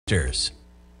The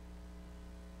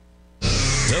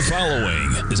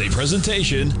following is a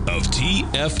presentation of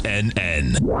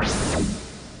TFNN.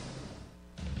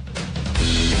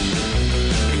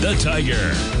 The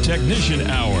Tiger Technician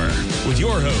Hour with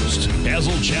your host,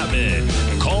 Basil Chapman.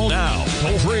 Call now,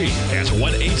 toll free at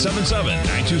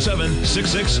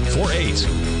 1-877-927-6648.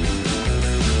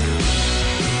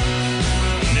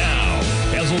 Now,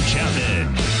 Basil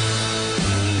Chapman.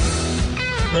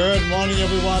 Good morning,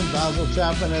 everyone. Basil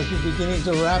Chapman. As we're beginning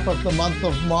to wrap up the month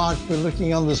of March, we're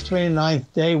looking on this 29th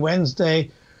day,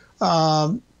 Wednesday.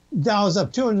 Dow's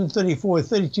up 234,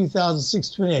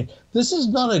 32,628. This is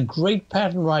not a great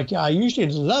pattern right here. I usually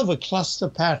love a cluster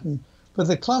pattern, but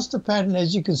the cluster pattern,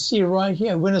 as you can see right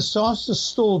here, when it starts to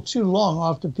stall too long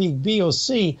after peak B or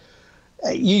C,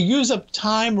 you use up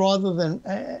time rather than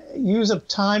use up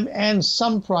time and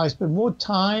some price, but more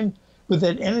time with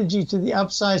that energy to the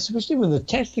upside, especially when the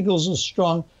technicals are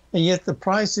strong, and yet the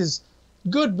price is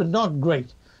good but not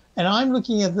great. And I'm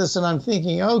looking at this and I'm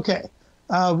thinking, okay,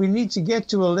 we need to get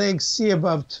to a leg C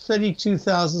above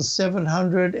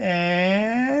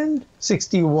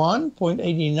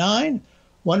 32,761.89.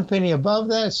 1 penny above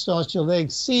that starts your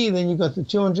leg C. Then you got the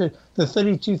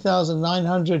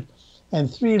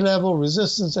 32,903 level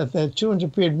resistance at that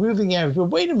 200 period moving average. But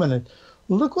wait a minute,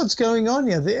 look what's going on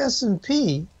here. The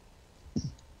S&P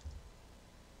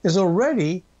is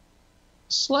already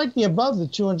slightly above the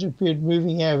 200 period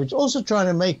moving average, also trying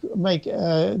to make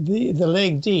the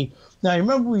leg D. Now,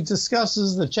 remember we discussed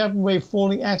this, the Chapman wave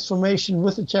falling axe formation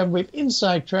with the Chapman wave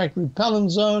inside track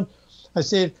repellent zone. I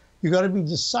said you got to be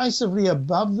decisively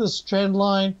above this trend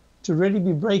line to really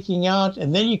be breaking out,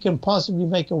 and then you can possibly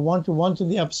make a one-to-one to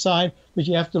the upside, but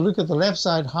you have to look at the left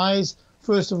side highs.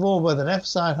 First of all, where the left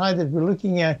side high that we're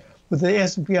looking at with the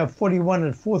S&P up 41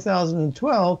 at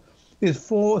 4,012 is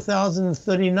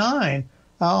 4,039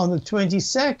 on the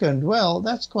 22nd. Well,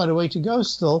 that's quite a way to go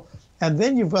still. And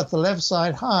then you've got the left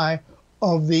side high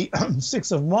of the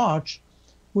 6th of March,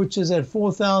 which is at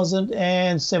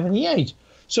 4,078.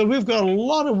 So we've got a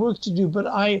lot of work to do, but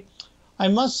I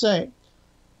must say,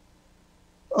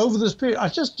 over this period, I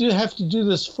just do have to do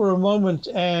this for a moment,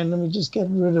 and let me just get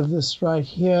rid of this right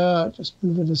here, just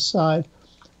move it aside.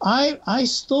 I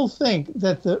still think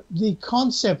that the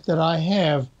concept that I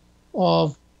have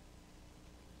of,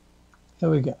 here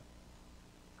we go,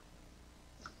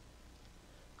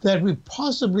 that we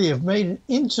possibly have made an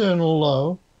internal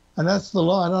low, and that's the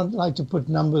low. I don't like to put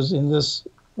numbers in this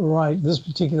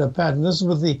particular pattern. This is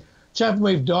with the Chapman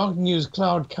wave dark news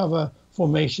cloud cover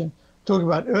formation, talking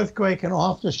about earthquake and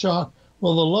aftershock.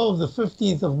 Well, the low of the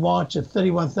 15th of March at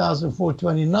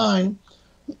 31,429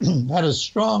 had a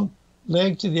strong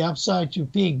leg to the upside to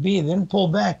peak B, then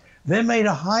pulled back, then made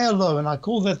a higher low, and I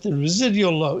call that the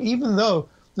residual low, even though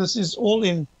this is all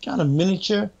in kind of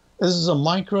miniature. This is a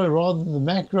micro rather than the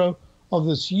macro of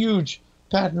this huge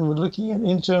pattern. We're looking at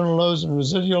internal lows and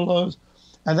residual lows.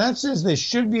 And that says there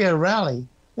should be a rally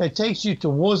that takes you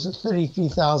towards the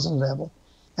 33,000 level.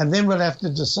 And then we'll have to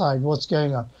decide what's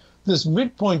going on. This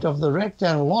midpoint of the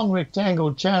rectangle, long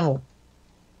rectangle channel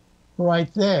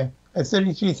right there at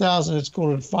 33,000, it's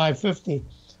called at 550.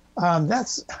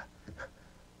 That's,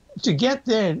 to get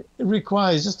there, it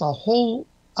requires just a whole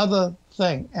other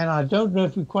thing. And I don't know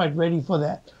if we're quite ready for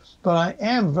that. But I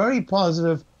am very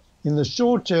positive in the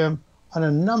short term on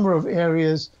a number of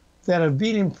areas that have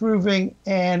been improving,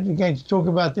 and we're going to talk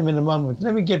about them in a moment.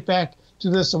 Let me get back to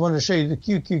this. I want to show you the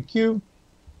QQQ.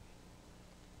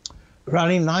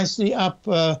 Running nicely up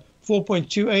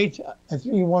 4.28 at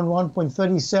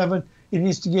 311.37. It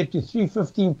needs to get to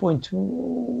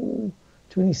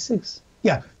 315.26.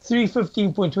 Yeah,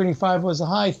 315.25 was the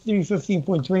high,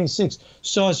 315.26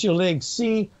 starts your leg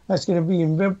C. That's going to be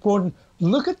important.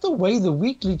 Look at the way the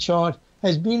weekly chart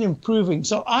has been improving.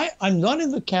 So I'm not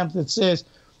in the camp that says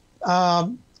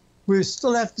we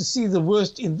still have to see the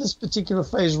worst in this particular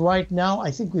phase right now.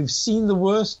 I think we've seen the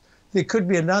worst. There could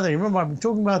be another. Remember, I've been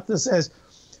talking about this as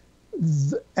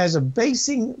a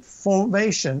basing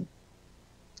formation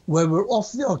where we're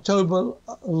off the October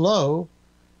low,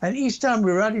 and each time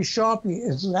we rally sharply,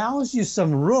 it allows you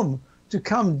some room to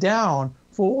come down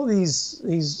for all these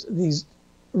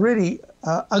really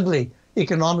ugly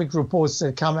economic reports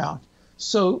that come out.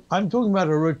 So I'm talking about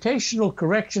a rotational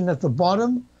correction at the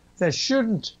bottom that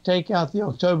shouldn't take out the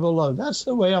October low. That's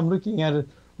the way I'm looking at it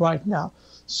right now.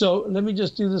 So let me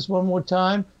just do this one more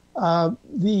time.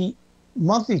 The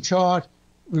monthly chart,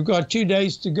 we've got 2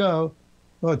 days to go.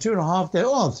 Well, 2.5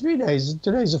 days, 3 days.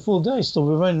 Today's a full day still.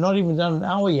 We've only not even done an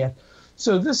hour yet.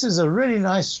 So this is a really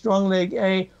nice strong leg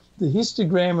A. The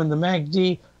histogram and the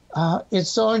MACD,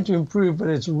 it's starting to improve, but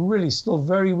it's really still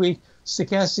very weak.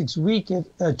 Stochastics weak at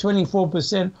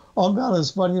 24%. On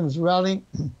balance, volumes rallying.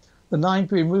 The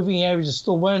 9-period moving average is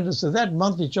still 100. So that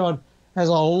monthly chart has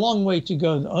a long way to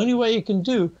go. And the only way you can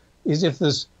do is if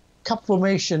this cup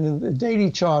formation in the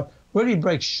daily chart really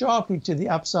breaks sharply to the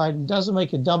upside and doesn't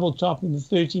make a double top in the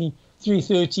 313,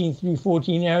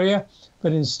 314 area,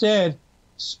 but instead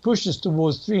pushes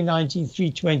towards 319,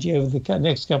 320 over the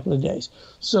next couple of days.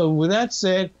 So with that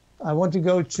said, I want to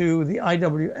go to the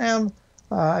IWM.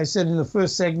 I said in the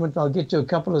first segment, I'll get to a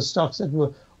couple of stocks that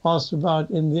were asked about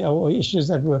in the, or issues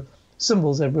that were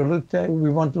symbols that we looked at, we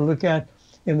want to look at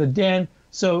in the den.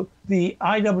 So the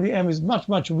IWM is much,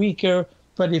 much weaker.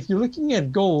 But if you're looking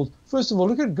at gold, first of all,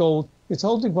 look at gold. It's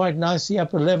holding quite nicely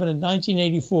up 11 at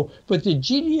 1984. But the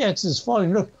GDX is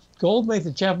falling. Look, gold made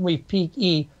the Chapman Wave peak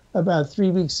E about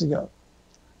 3 weeks ago.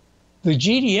 The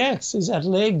GDX is at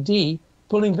leg D,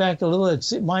 pulling back a little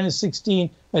at minus 16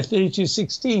 at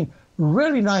 32.16.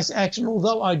 Really nice action,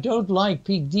 although I don't like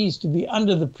peak Ds to be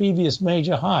under the previous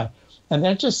major high. And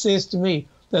that just says to me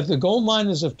that the gold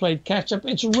miners have played catch-up.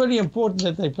 It's really important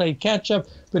that they played catch-up.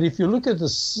 But if you look at the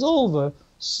silver,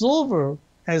 silver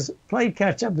has played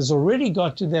catch-up, has already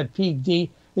got to that peak D.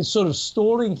 It's sort of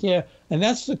stalling here. And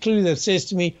that's the clue that says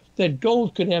to me that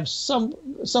gold could have a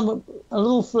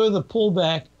little further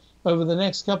pullback over the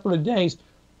next couple of days.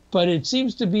 But it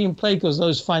seems to be in play because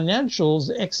those financials,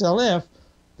 the XLF,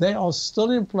 they are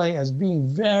still in play as being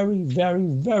very, very,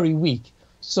 very weak.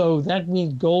 So that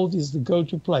means gold is the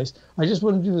go-to place. I just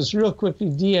want to do this real quickly.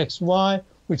 DXY,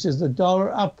 which is the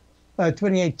dollar up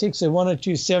 28 ticks at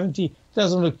 102.70.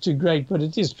 Doesn't look too great, but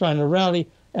it is trying to rally.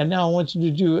 And now I want you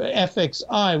to do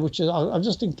FXI, which is, I'll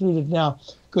just include it now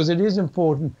because it is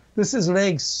important. This is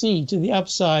leg C to the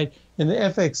upside in the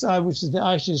FXI, which is the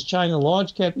iShares China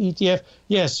Large Cap ETF.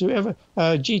 Yes, whoever,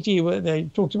 GT, they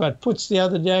talked about puts the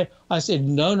other day. I said,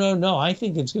 no. I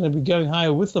think it's going to be going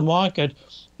higher with the market.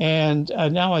 And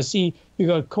now I see you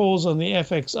got calls on the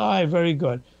FXI. Very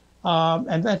good.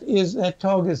 And that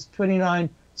targets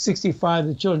 29.65,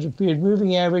 the 200-period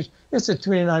moving average. It's at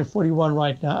 29.41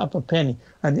 right now, up a penny.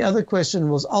 And the other question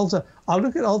was Alta. I'll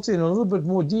look at Alta in a little bit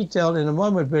more detail in a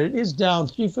moment, but it is down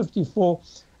 354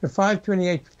 at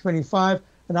 528.25.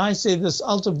 And I say this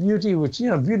Alta Beauty, which,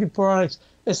 beauty products,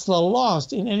 it's the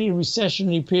last in any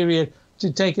recessionary period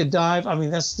to take a dive. I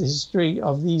mean, that's the history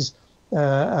of these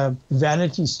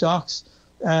vanity stocks.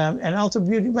 And Alta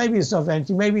Beauty, maybe it's not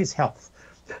vanity, maybe it's health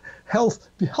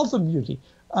and beauty.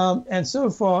 And so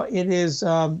far it is,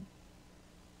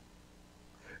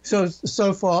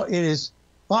 so far it is,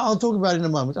 well, I'll talk about it in a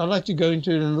moment. I'd like to go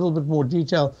into it in a little bit more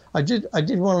detail. I did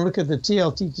want to look at the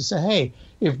TLT to say, hey,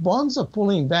 if bonds are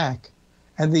pulling back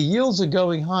and the yields are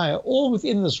going higher, all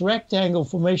within this rectangle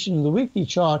formation in the weekly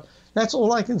chart, that's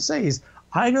all I can say is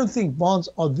I don't think bonds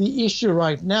are the issue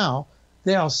right now.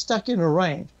 They are stuck in a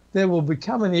range. They will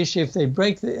become an issue if they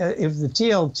break if the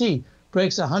TLT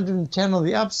breaks 110 on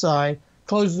the upside,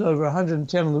 closes over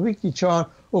 110 on the weekly chart,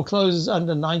 or closes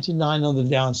under 99 on the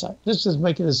downside. Let's just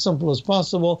make it as simple as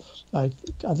possible. The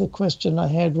other question I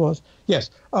had was, yes,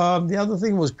 the other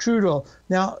thing was crude oil.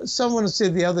 Now, someone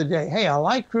said the other day, hey, I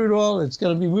like crude oil. It's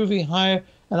going to be moving higher.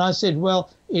 And I said, well,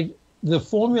 the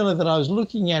formula that I was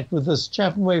looking at with this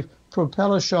Chapman Wave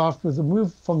propeller shaft with the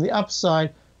move from the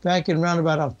upside back in around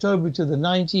about October to the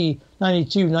 90,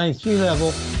 92, 93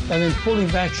 level, and then pulling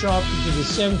back sharply to the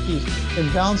 70s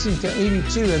and bouncing to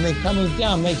 82 and then coming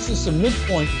down makes this a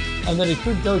midpoint, and then it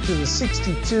could go to the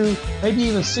 62, maybe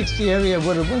even 60 area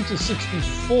where it went to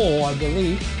 64, I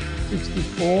believe.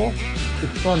 64, the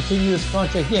continuous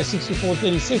contract, yeah,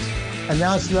 64.36, and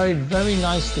now it's rallied very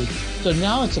nicely. So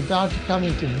now it's about to come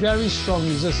into very strong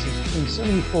resistance between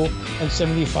 74 and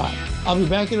 75. I'll be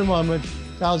back in a moment.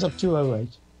 Dow's up 208.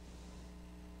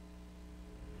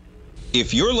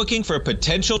 If you're looking for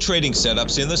potential trading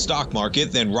setups in the stock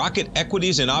market, then Rocket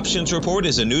Equities and Options Report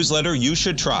is a newsletter you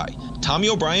should try. Tommy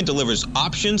O'Brien delivers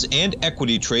options and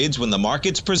equity trades when the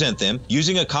markets present them,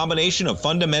 using a combination of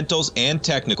fundamentals and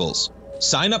technicals.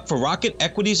 Sign up for Rocket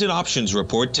Equities and Options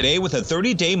Report today with a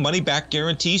 30-day money-back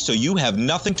guarantee so you have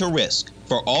nothing to risk.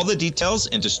 For all the details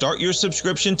and to start your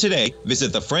subscription today,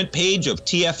 visit the front page of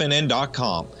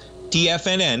TFNN.com.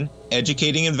 TFNN,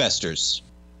 educating investors.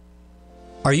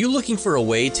 Are you looking for a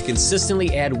way to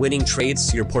consistently add winning trades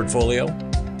to your portfolio?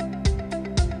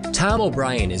 Tom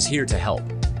O'Brien is here to help.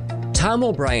 Tom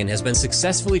O'Brien has been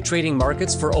successfully trading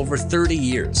markets for over 30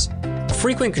 years. A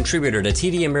frequent contributor to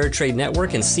TD Ameritrade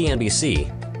Network and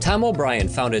CNBC, Tom O'Brien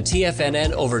founded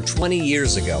TFNN over 20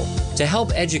 years ago to help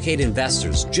educate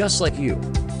investors just like you.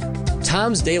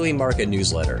 Tom's daily market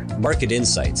newsletter, Market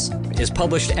Insights, is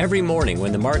published every morning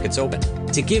when the market's open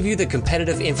to give you the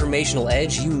competitive informational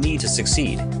edge you need to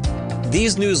succeed.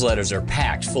 These newsletters are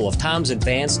packed full of Tom's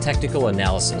advanced technical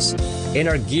analysis and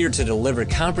are geared to deliver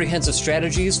comprehensive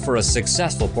strategies for a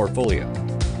successful portfolio.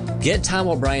 Get Tom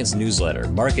O'Brien's newsletter,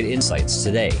 Market Insights,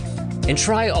 today and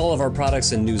try all of our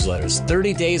products and newsletters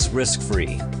 30 days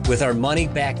risk-free with our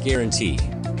money-back guarantee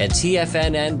at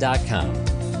TFNN.com.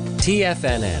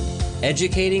 TFNN,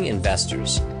 educating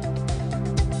investors.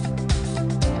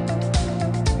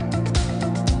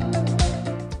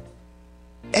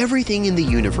 Everything in the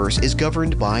universe is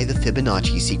governed by the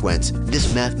Fibonacci sequence.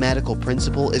 This mathematical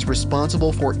principle is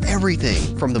responsible for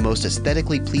everything from the most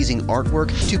aesthetically pleasing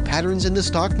artwork to patterns in the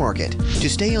stock market. To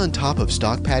stay on top of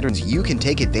stock patterns you can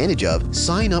take advantage of,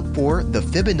 sign up for the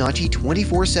Fibonacci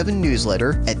 24/7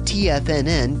 newsletter at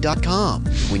TFNN.com.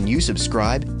 When you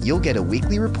subscribe, you'll get a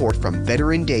weekly report from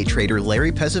veteran day trader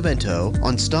Larry Pesavento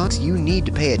on stocks you need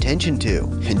to pay attention to.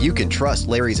 And you can trust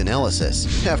Larry's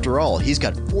analysis. After all, he's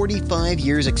got 45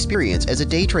 years experience as a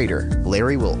day trader.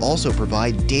 Larry will also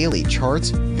provide daily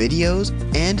charts, videos,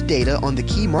 and data on the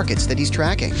key markets that he's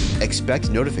tracking.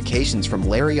 Expect notifications from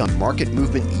Larry on market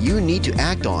movement you need to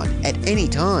act on at any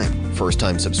time.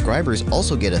 First-time subscribers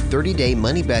also get a 30-day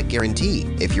money-back guarantee.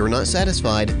 If you're not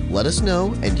satisfied, let us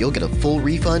know and you'll get a full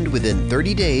refund within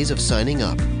 30 days of signing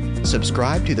up.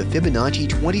 Subscribe to the Fibonacci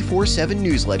 24/7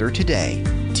 newsletter today.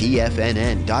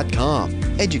 TFNN.com,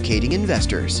 educating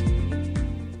investors.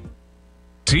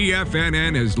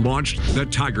 TFNN has launched the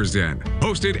Tiger's Den.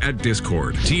 Hosted at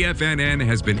Discord, TFNN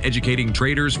has been educating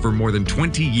traders for more than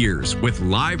 20 years with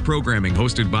live programming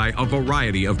hosted by a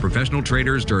variety of professional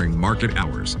traders during market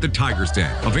hours. The Tiger's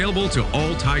Den, available to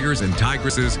all tigers and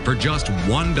tigresses for just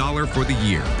 $1 for the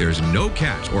year. There's no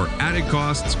catch or added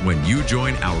costs when you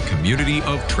join our community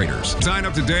of traders. Sign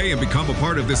up today and become a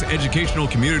part of this educational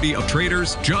community of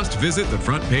traders. Just visit the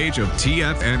front page of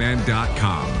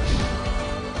TFNN.com.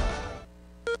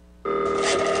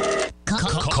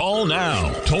 Call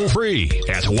now, toll free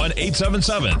at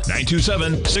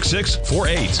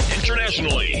 1-877-927-6648.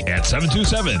 Internationally at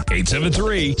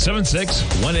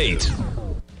 727-873-7618.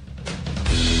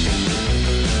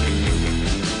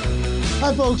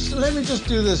 Hi, folks. Let me just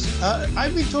do this.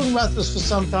 I've been talking about this for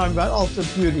some time about Ultra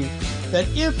Beauty. That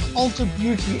if Ultra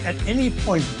Beauty at any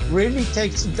point really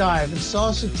takes a dive and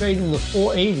starts to trade in the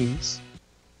 480s,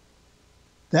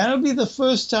 that'll be the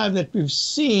first time that we've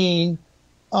seen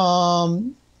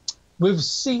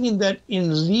that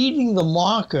in leading the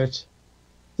market,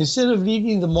 instead of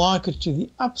leading the market to the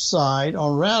upside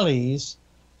on rallies,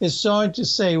 it's starting to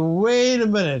say, wait a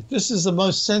minute, this is the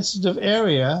most sensitive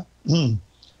area.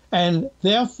 And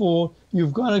therefore,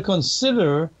 you've got to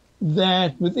consider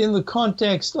that within the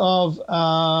context of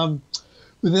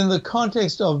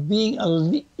being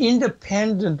an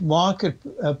independent market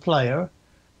player,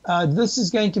 this is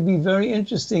going to be very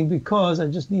interesting because I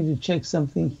just need to check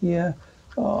something here.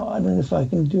 Oh, I don't know if I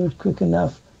can do it quick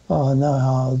enough. Oh, no,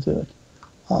 I'll do it.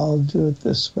 I'll do it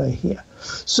this way here.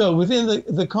 So within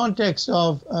the context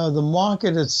of the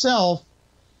market itself,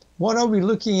 what are we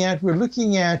looking at? We're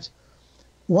looking at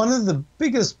one of the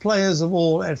biggest players of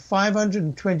all at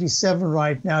 527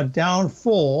 right now, down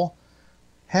 4,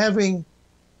 having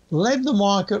led the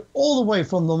market all the way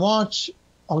from the March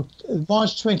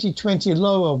 2020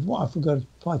 low of, I forgot to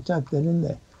type that in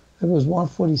there. It was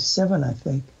 147, I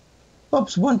think.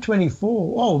 Oops,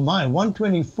 124. Oh my,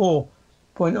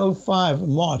 124.05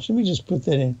 in March. Let me just put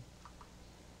that in.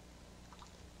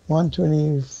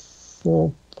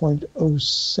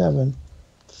 124.07,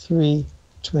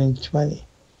 3/2020.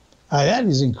 That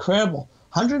is incredible.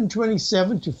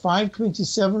 127 to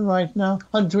 527 right now.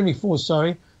 124,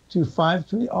 sorry, to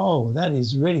 520. Oh, that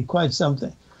is really quite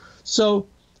something. So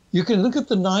you can look at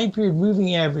the 9-period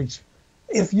moving average.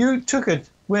 If you took it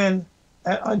when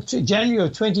January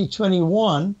of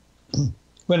 2021,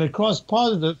 when it crossed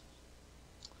positive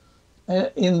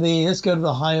let's go to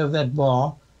the high of that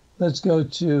bar. Let's go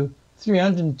to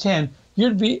 310.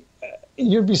 You'd be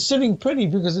sitting pretty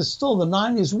because it's still, the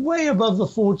 9 is way above the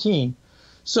 14.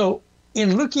 So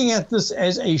in looking at this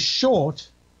as a short,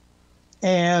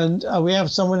 and we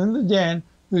have someone in the den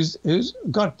who's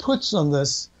got puts on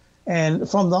this, and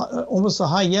from almost the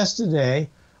high yesterday,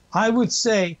 I would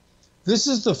say this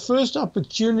is the first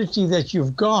opportunity that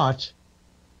you've got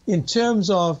in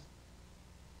terms of,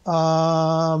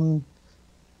 now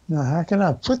how can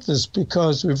I put this?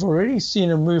 Because we've already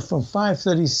seen a move from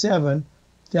 537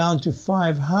 down to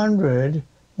 500.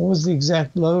 What was the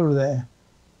exact low there?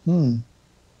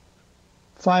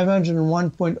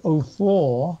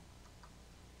 501.04.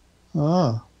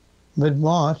 Oh,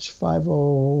 mid-March,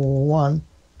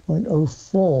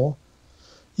 501.04.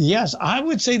 Yes, I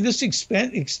would say this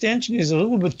extension is a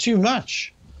little bit too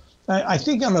much. I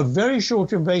think on a very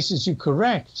short-term basis, you're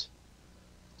correct.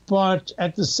 But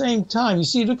at the same time, you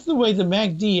see, look at the way the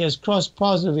MACD has crossed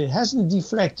positive. It hasn't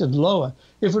deflected lower.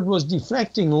 If it was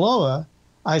deflecting lower,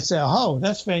 I'd say, oh,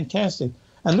 that's fantastic.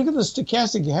 And look at the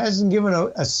stochastic. It hasn't given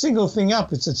a single thing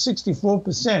up. It's at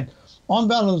 64%. On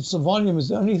balance, the volume is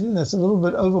the only thing that's a little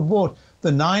bit overbought.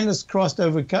 The 9 has crossed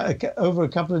over a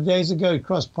couple of days ago. It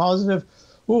crossed positive.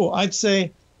 Oh, I'd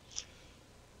say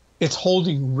it's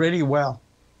holding really well.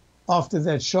 After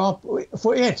that sharp,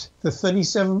 for it, the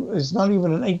 37 is not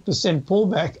even an 8%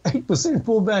 pullback. 8%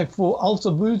 pullback for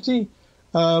Alta Booty,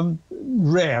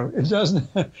 rare. It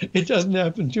doesn't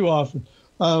happen too often.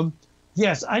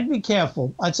 Yes, I'd be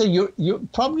careful. I'd say you're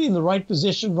probably in the right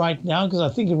position right now because I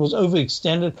think it was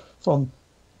overextended from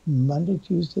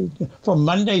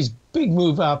Monday's big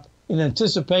move up in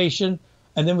anticipation,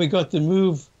 and then we got the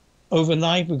move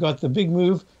overnight. We got the big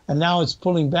move. And now it's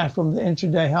pulling back from the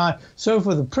intraday high. So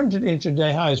for the printed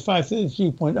intraday high is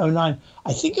 533.09.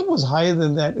 I think it was higher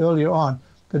than that earlier on,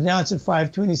 but now it's at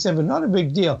 527. Not a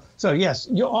big deal. So yes,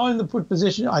 you are in the put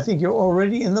position. I think you're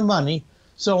already in the money.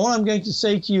 So all I'm going to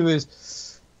say to you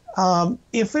is,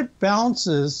 if it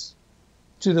bounces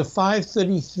to the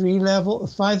 533 level,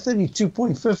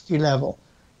 532.50 level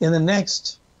in the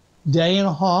next day and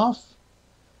a half,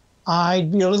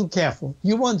 I'd be a little careful.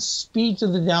 You want speed to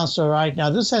the downside right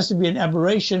now. This has to be an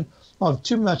aberration of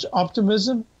too much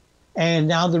optimism, and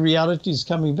now the reality is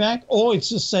coming back, or it's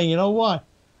just saying, you know what,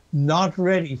 not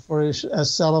ready for a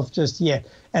sell-off just yet.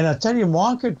 And I'll tell you,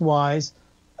 market-wise,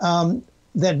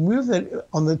 that move that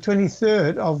on the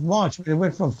 23rd of March, when it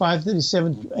went from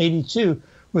 537 to 82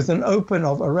 with an open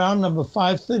of around number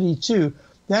 532,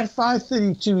 that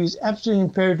 532 is absolutely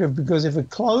imperative because if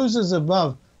it closes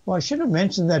above, well, I should have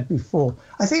mentioned that before.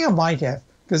 I think I might have,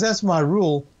 because that's my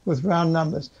rule with round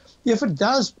numbers. If it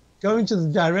does go into the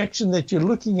direction that you're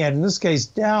looking at, in this case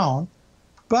down,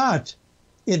 but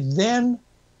it then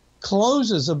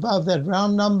closes above that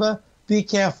round number, be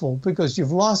careful because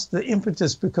you've lost the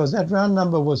impetus because that round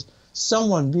number was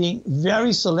someone being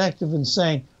very selective and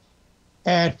saying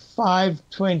at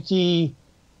 520,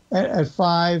 at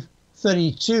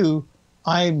 532,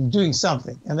 I'm doing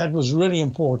something. And that was really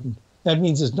important. That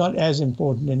means it's not as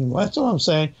important anymore. That's all I'm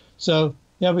saying. So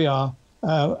there we are,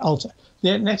 Alta.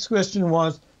 The next question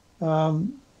was, 3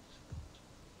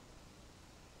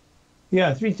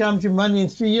 times your money in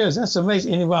 3 years. That's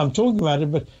amazing. Anyway, I'm talking about it,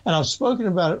 and I've spoken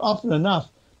about it often enough.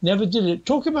 Never did it.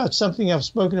 Talk about something I've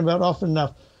spoken about often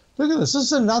enough. Look at this. This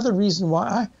is another reason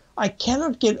why I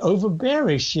cannot get over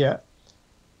bearish here.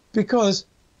 Because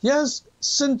here's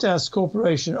Cintas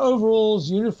Corporation, overalls,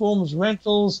 uniforms,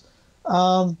 rentals,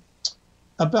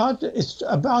 it's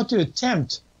about to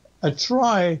attempt a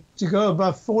try to go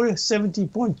above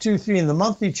 470.23 in the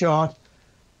monthly chart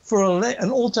for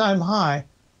an all-time high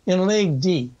in leg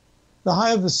D. The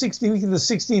high of the 16th week of the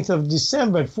 16th of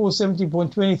December at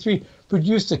 470.23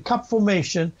 produced a cup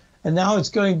formation, and now it's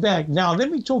going back. Now,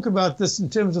 let me talk about this in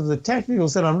terms of the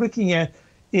technicals that I'm looking at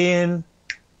in,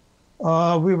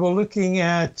 we were looking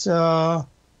at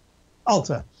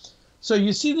Alta. So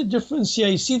you see the difference here.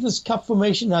 You see this cup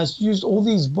formation has used all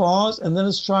these bars, and then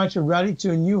it's trying to rally to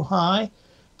a new high.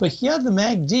 But here the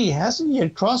MACD hasn't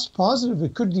yet crossed positive.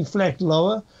 It could deflect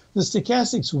lower. The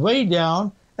stochastic's way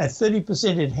down at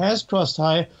 30%. It has crossed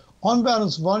higher. On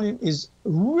balance volume is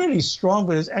really strong,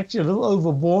 but it's actually a little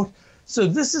overbought. So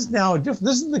this is now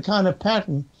this is the kind of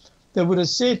pattern that would have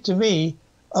said to me,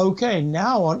 okay,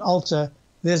 now on Alta,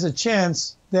 there's a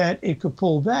chance that it could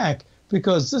pull back.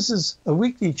 Because this is a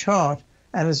weekly chart,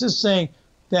 and it's just saying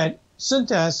that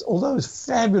Cintas, although it's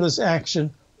fabulous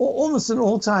action, or almost an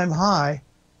all-time high,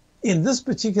 in this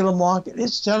particular market,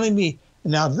 it's telling me,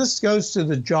 now this goes to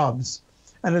the jobs,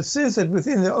 and it says that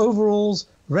within the overalls,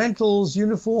 rentals,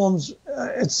 uniforms,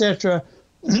 etc.,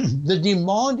 the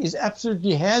demand is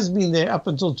absolutely has been there up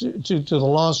until to the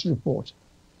last report.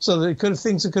 So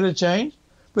things could have changed,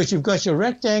 but you've got your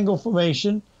rectangle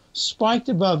formation, spiked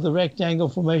above the rectangle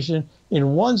formation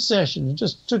in one session. It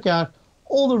just took out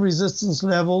all the resistance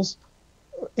levels.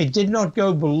 It did not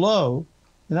go below.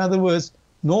 In other words,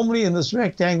 normally in this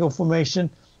rectangle formation,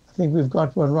 I think we've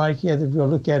got one right here that we'll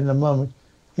look at in a moment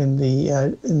in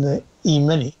the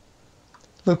E-mini.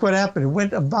 Look what happened. It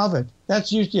went above it.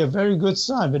 That's usually a very good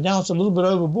sign, but now it's a little bit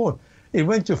overbought. It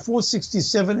went to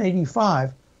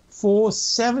 467.85,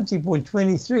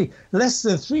 470.23, less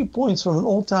than 3 points from an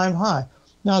all-time high.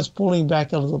 Now it's pulling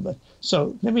back a little bit.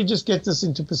 So let me just get this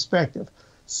into perspective.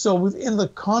 So within the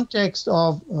context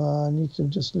of, I need to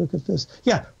just look at this.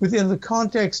 Yeah, within the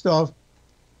context of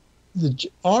the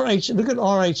RH, look at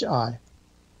RHI.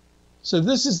 So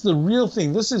this is the real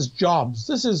thing. This is jobs.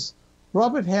 This is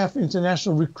Robert Half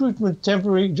International Recruitment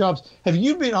Temporary Jobs. Have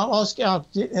you been, I'll ask out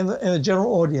in the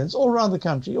general audience, all around the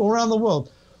country, all around the world,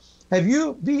 have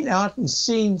you been out and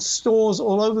seen stores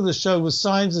all over the show with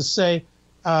signs that say,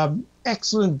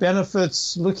 excellent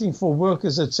benefits, looking for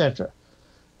workers, etc.?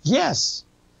 Yes.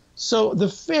 So the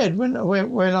Fed, when I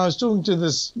was talking to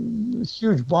this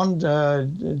huge bond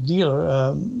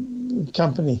dealer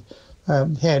company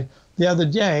head the other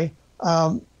day,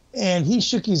 and he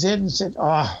shook his head and said,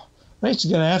 rates are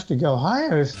going to have to go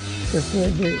higher if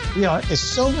there's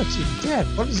so much in debt.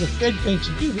 What is the Fed going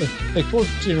to do? They're caught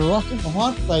between a rock and a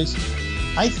hard place.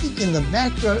 I think in the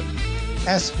macro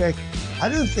aspect, I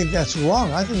don't think that's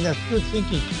wrong. I think that's good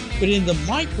thinking. But in the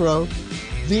micro,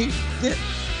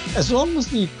 as long as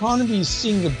the economy is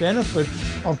seeing the benefit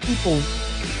of people,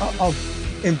 of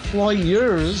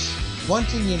employers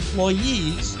wanting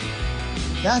employees,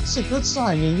 that's a good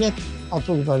sign. And yet, I'll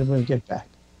talk about it when we get back.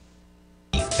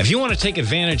 If you want to take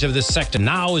advantage of this sector,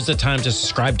 now is the time to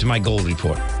subscribe to my Gold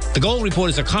Report. The Gold Report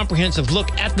is a comprehensive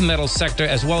look at the metals sector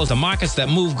as well as the markets that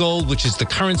move gold, which is the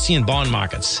currency and bond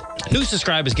markets. New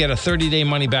subscribers get a 30-day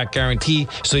money-back guarantee,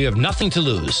 so you have nothing to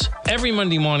lose. Every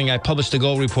Monday morning, I publish the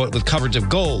Gold Report with coverage of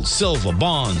gold, silver,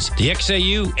 bonds, the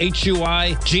XAU,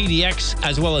 HUI, GDX,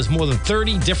 as well as more than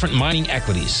 30 different mining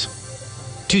equities.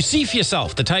 To see for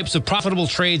yourself the types of profitable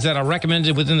trades that are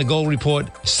recommended within the Gold Report,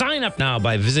 sign up now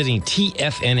by visiting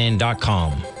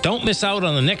TFNN.com. Don't miss out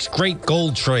on the next great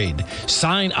gold trade.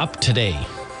 Sign up today.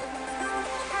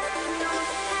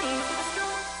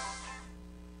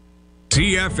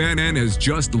 TFNN has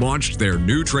just launched their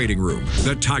new trading room,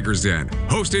 the Tiger's Den.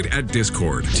 Hosted at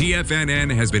Discord,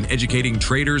 TFNN has been educating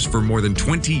traders for more than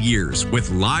 20 years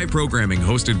with live programming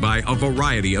hosted by a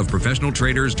variety of professional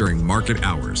traders during market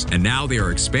hours. And now they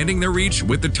are expanding their reach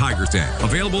with the Tiger's Den,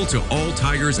 available to all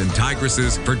tigers and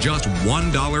tigresses for just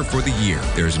 $1 for the year.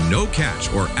 There's no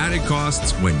catch or added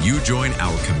costs when you join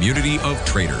our community of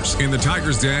traders. In the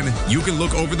Tiger's Den, you can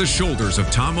look over the shoulders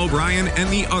of Tom O'Brien and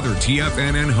the other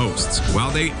TFNN hosts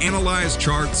while they analyze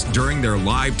charts during their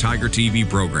live Tiger TV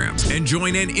programs, and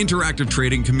join an interactive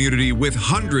trading community with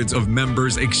hundreds of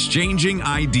members exchanging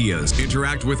ideas.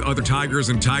 Interact with other tigers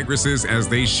and tigresses as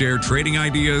they share trading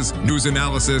ideas, news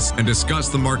analysis, and discuss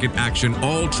the market action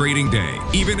all trading day,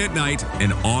 even at night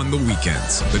and on the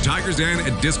weekends. The Tiger's Den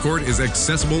at Discord is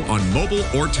accessible on mobile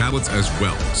or tablets as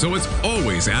well, so it's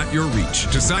always at your reach.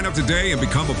 To sign up today and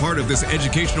become a part of this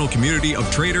educational community of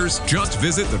traders, just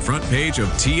visit the front page of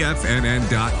TFNN.com.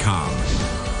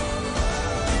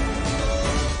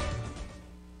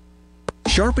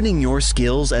 Sharpening your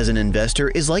skills as an investor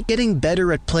is like getting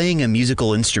better at playing a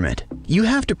musical instrument. You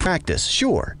have to practice,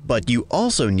 sure, but you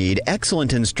also need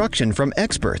excellent instruction from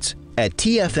experts. At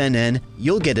TFNN,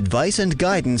 you'll get advice and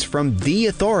guidance from the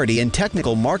authority in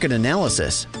technical market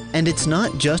analysis. And it's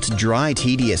not just dry,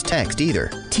 tedious text either.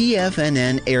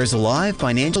 TFNN airs live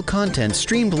financial content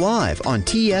streamed live on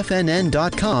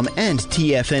TFNN.com and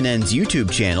TFNN's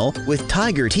YouTube channel with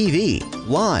Tiger TV,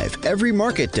 live every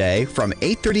market day from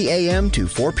 8:30 a.m. to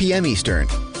 4 p.m. Eastern,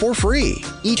 for free.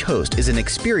 Each host is an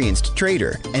experienced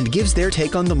trader and gives their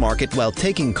take on the market while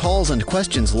taking calls and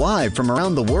questions live from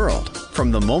around the world.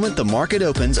 From the moment the market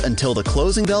opens until the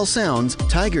closing bell sounds,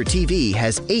 Tiger TV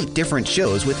has 8 different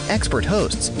shows with expert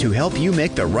hosts to help you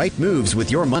make the right moves with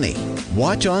your money.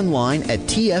 Watch online at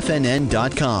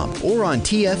TFNN.com or on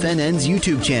TFNN's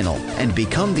YouTube channel and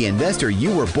become the investor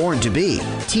you were born to be.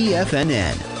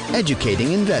 TFNN,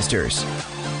 educating investors.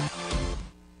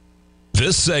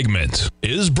 This segment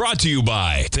is brought to you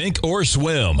by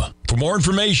Thinkorswim. For more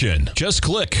information, just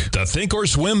click the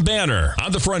Thinkorswim banner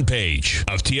on the front page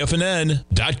of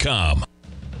TFNN.com.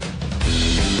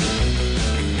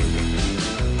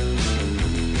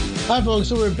 Hi, folks.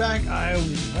 So we're back.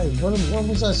 What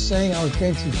was I saying? I was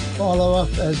going to follow up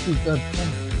as we got.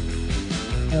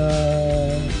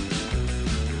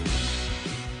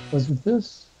 Was it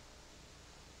this?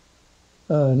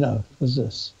 No, it was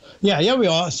this. Yeah, here we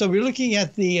are. So we're looking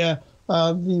at the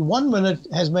 1 minute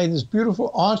has made this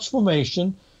beautiful arch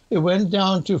formation. It went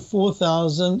down to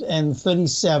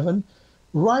 4,037.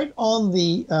 Right on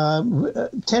the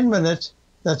 10 minute,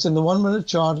 that's in the 1 minute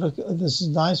chart. Look, this is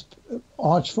nice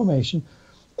arch formation.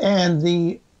 And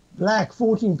the black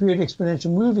 14 period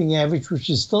exponential moving average, which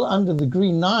is still under the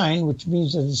green 9, which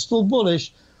means that it's still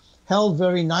bullish, held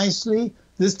very nicely.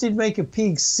 This did make a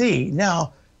peak C.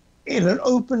 Now, in an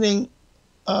opening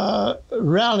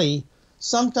rally,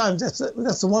 sometimes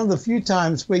that's one of the few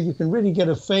times where you can really get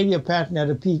a failure pattern at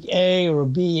a peak A or a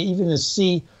B, even a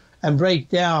C, and break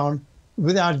down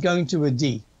without going to a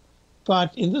D.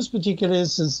 But in this particular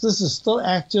instance, this is still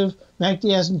active.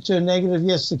 MACD hasn't turned negative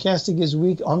yet. Stochastic is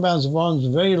weak. On-bounds volume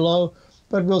is very low.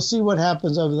 But we'll see what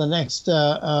happens over the next,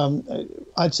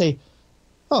 I'd say,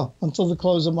 until the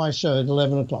close of my show at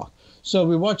 11 o'clock. So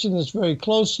we're watching this very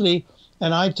closely.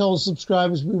 And I told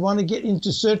subscribers we want to get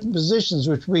into certain positions,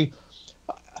 which we...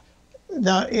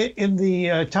 Now, in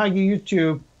the Tiger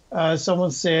YouTube,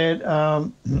 someone said,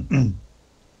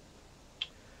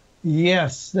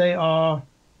 yes, they are...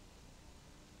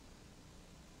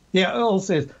 Yeah, Earl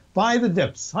says, buy the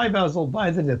dips. Hi, Basil, buy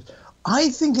the dips. I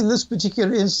think in this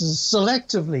particular instance,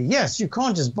 selectively, yes, you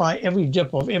can't just buy every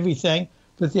dip of everything,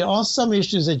 but there are some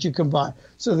issues that you can buy.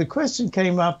 So the question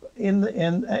came up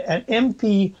at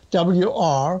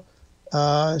MPWR.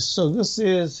 So this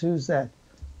is, who's that?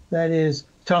 That is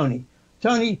Tony.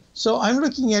 Tony, so I'm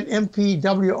looking at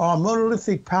MPWR,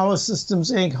 Monolithic Power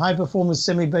Systems, Inc., High Performance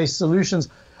Semi-Based Solutions.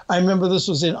 I remember this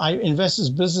was in Investors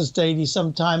Business Daily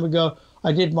some time ago.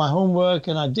 I did my homework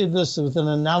and I did this with an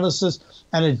analysis,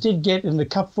 and it did get in the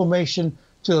cup formation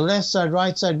to the left side,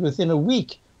 right side within a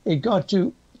week. It got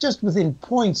to just within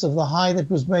points of the high that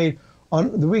was made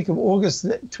on the week of August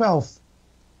 12th,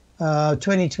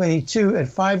 2022 at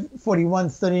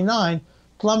 541.39,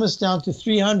 plummets down to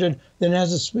 300, then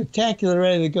has a spectacular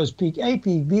area that goes peak A,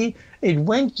 peak B. It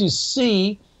went to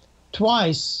C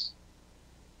twice.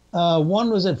 One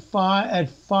was at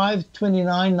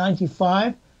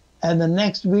 529.95. And the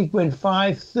next week went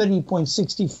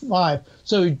 530.65.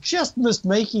 So it just missed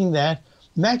making that.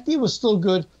 MACD was still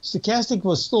good. Stochastic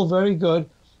was still very good.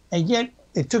 And yet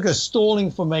it took a stalling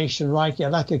formation right here,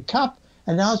 like a cup.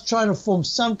 And now it's trying to form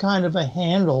some kind of a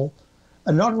handle.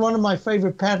 And not one of my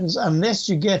favorite patterns unless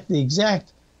you get the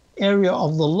exact area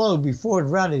of the low before it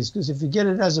rallies. Because if you get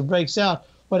it as it breaks out,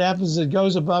 what happens is it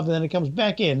goes above and then it comes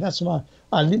back in. That's one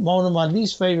of my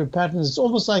least favorite patterns. It's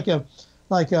almost like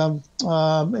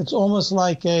it's almost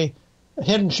like a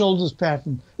head and shoulders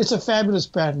pattern. It's a fabulous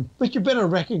pattern, but you better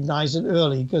recognize it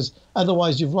early, because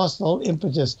otherwise you've lost the whole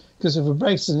impetus. Because if it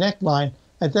breaks the neckline,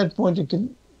 at that point it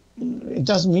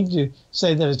doesn't mean to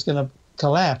say that it's going to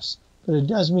collapse, but it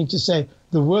does mean to say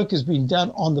the work has been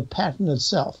done on the pattern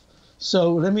itself.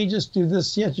 So let me just do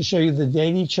this here to show you the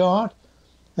daily chart.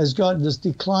 Has got this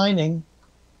declining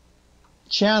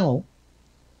channel,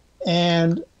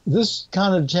 and this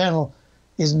kind of channel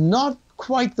is not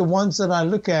quite the ones that I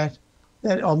look at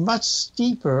that are much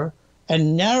steeper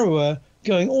and narrower,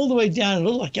 going all the way down,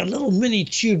 like a little mini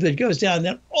tube that goes down.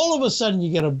 Then all of a sudden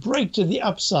you get a break to the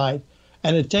upside,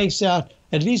 and it takes out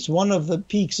at least one of the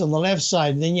peaks on the left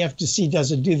side. And then you have to see,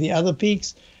 does it do the other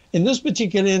peaks? In this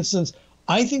particular instance,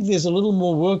 I think there's a little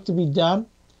more work to be done.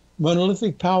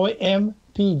 Monolithic Power,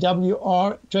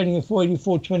 MPWR, trading at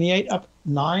 484.28, up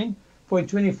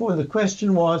 9.24. The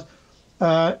question was,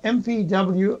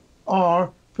 MPWR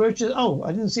purchase. Oh,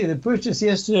 I didn't see the purchase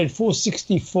yesterday at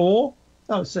 464.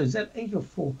 Oh, so is that 8 or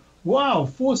 4? Wow,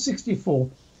 464.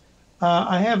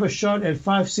 I have a shot at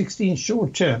 516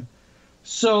 short term.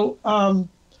 So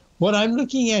what I'm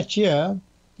looking at here,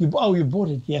 you bought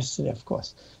it yesterday, of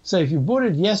course. So if you bought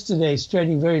it yesterday, it's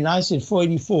trading very nicely at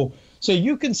 484. So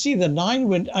you can see the 9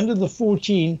 went under the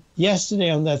 14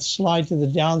 yesterday on that slide to the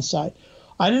downside.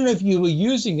 I don't know if you were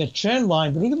using a trend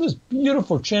line, but look at this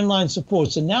beautiful trend line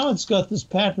support. So now it's got this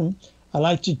pattern. I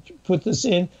like to put this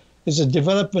in. It's a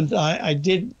development I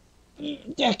did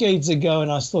decades ago,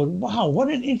 and I thought, wow, what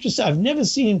an interest. I've never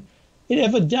seen it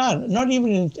ever done. Not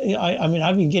even in, I mean,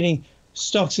 I've been getting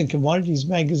Stocks and Commodities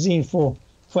magazine for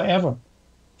forever,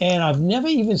 and I've never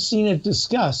even seen it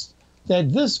discussed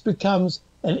that this becomes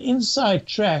an inside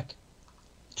track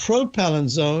propellant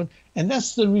zone. And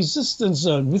that's the resistance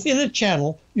zone. Within a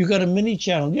channel, you've got a mini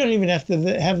channel. You don't even have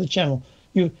to have the channel.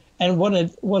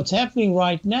 What's happening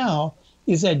right now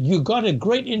is that you got a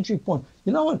great entry point.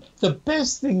 You know what? The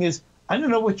best thing is, I don't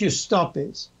know what your stop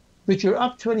is, but you're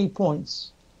up 20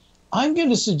 points. I'm going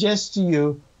to suggest to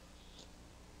you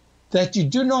that you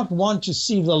do not want to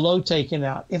see the low taken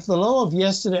out. If the low of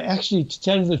yesterday, actually, to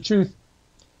tell you the truth,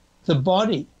 the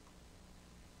body,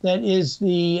 that is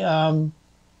the,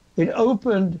 it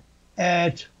opened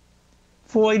at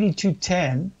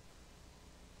 482.10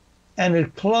 and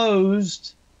it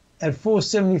closed at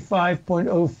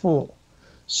 475.04.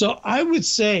 So I would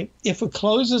say if it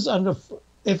closes under,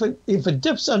 if it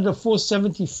dips under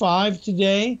 475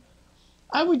 today,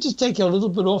 I would just take a little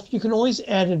bit off. You can always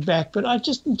add it back, but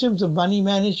just in terms of money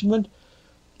management,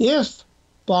 if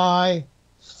by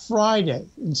Friday,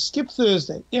 and skip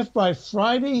Thursday, if by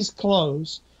Friday's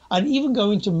close, I'd even go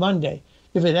into Monday.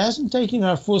 If it hasn't taken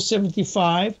out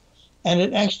 475 and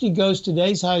it actually goes,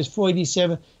 today's high is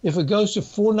 487, if it goes to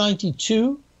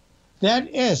 492, that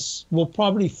S will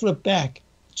probably flip back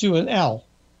to an L.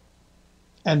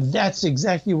 And that's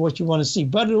exactly what you want to see.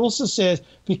 But it also says,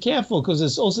 be careful, because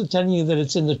it's also telling you that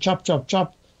it's in the chop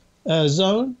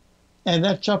zone. And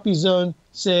that choppy zone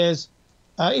says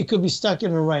it could be stuck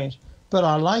in a range. But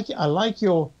I like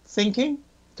your thinking,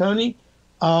 Tony.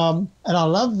 And I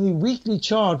love the weekly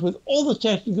chart with all the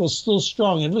technicals still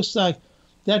strong. It looks like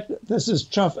that this is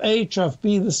trough A, trough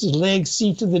B. This is leg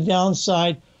C to the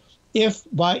downside. If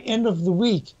by end of the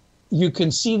week, you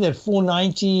can see that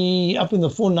 490 up in the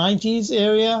 490s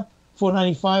area,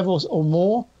 495 or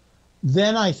more,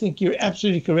 then I think you're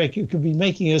absolutely correct. You could be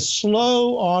making a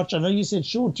slow arch. I know you said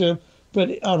short term,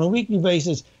 but on a weekly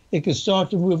basis, it could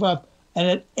start to move up. And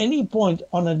at any point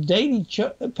on a daily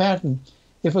pattern,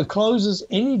 if it closes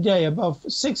any day above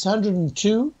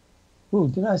 602,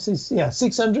 did I say, yeah,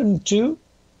 602?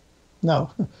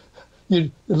 No,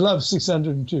 you'd love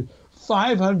 602.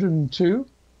 502.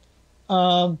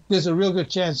 There's a real good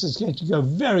chance it's going to go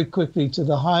very quickly to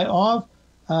the high of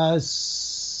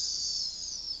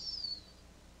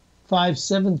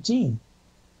 517.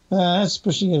 That's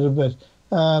pushing it a bit,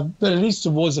 but at least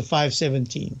towards the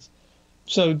 517s.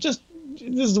 So just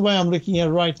this is the way I'm looking at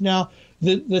it right now.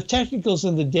 The technicals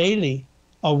and the daily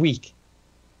are weak,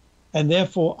 and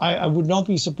therefore I would not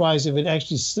be surprised if it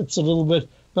actually slips a little bit.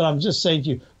 But I'm just saying to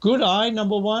you, good eye,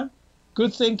 number one,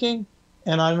 good thinking.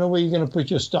 And I don't know where you're going to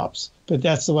put your stops, but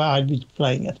that's the way I'd be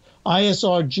playing it.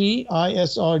 ISRG,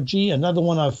 another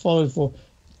one I've followed for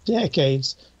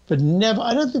decades, but never,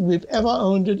 I don't think we've ever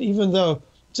owned it, even though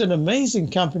it's an amazing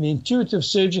company, Intuitive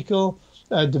Surgical,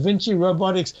 Da Vinci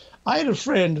Robotics. I had a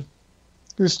friend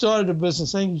who started a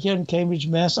business, I think here in Cambridge,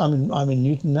 Mass. I'm in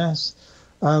Newton, Mass.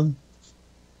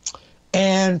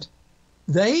 And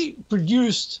they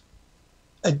produced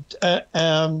a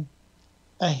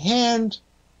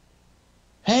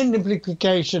hand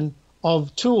implication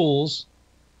of tools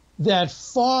that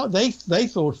they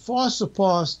thought far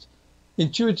surpassed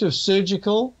Intuitive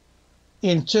Surgical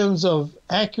in terms of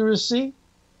accuracy,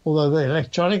 although the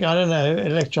electronic, I don't know,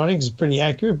 electronics is pretty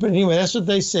accurate, but anyway, that's what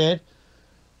they said.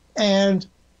 And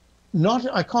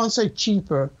I can't say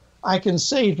cheaper, I can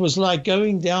say it was like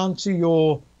going down to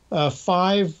your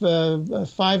five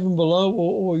and below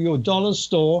or your dollar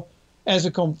store as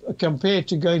compared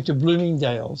to going to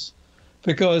Bloomingdale's.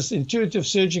 Because Intuitive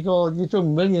Surgical, you're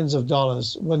talking millions of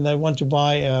dollars when they want to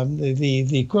buy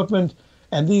the equipment,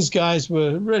 and these guys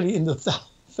were really in the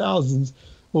thousands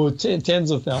or tens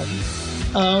of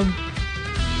thousands.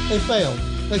 They failed.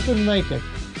 They couldn't make it.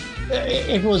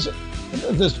 It was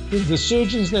the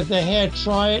surgeons that they had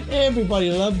try it.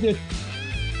 Everybody loved it.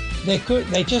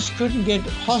 They just couldn't get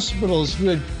hospitals who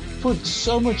had put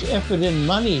so much effort and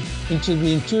money into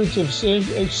the Intuitive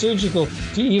Surgical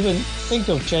to even think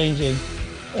of changing,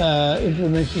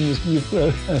 implementing this new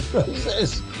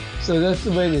process. So that's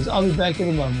the way it is. I'll be back in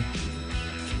a moment.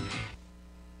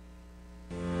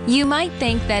 You might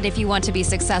think that if you want to be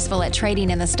successful at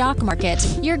trading in the stock market,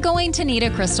 you're going to need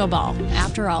a crystal ball.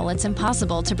 After all, it's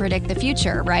impossible to predict the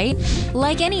future, right?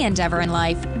 Like any endeavor in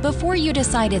life, before you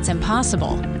decide it's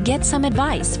impossible, get some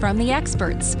advice from the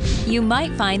experts. You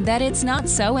might find that it's not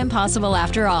so impossible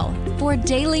after all. For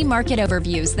daily market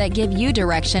overviews that give you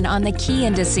direction on the key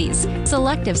indices,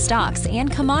 selective stocks,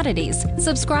 and commodities,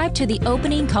 subscribe to the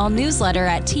Opening Call newsletter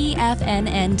at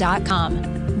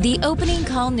TFNN.com. The Opening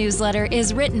Call newsletter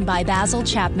is written by Basil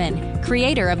Chapman,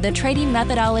 creator of the trading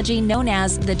methodology known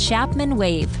as the Chapman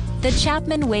Wave. The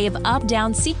Chapman Wave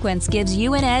up-down sequence gives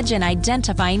you an edge in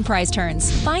identifying price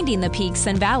turns, finding the peaks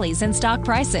and valleys in stock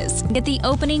prices. Get the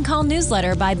Opening Call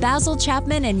newsletter by Basil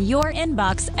Chapman in your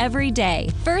inbox every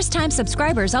day. First-time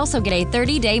subscribers also get a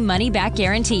 30-day money-back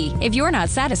guarantee. If you're not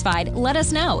satisfied, let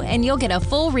us know, and you'll get a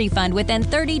full refund within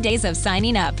 30 days of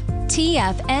signing up.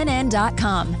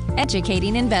 TFNN.com,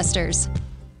 educating investors.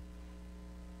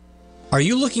 Are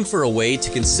you looking for a way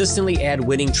to consistently add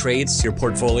winning trades to your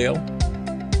portfolio?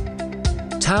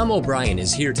 Tom O'Brien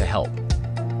is here to help.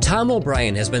 Tom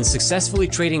O'Brien has been successfully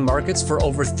trading markets for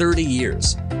over 30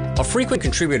 years. A frequent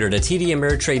contributor to TD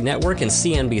Ameritrade Network and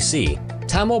CNBC,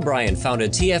 Tom O'Brien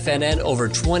founded TFNN over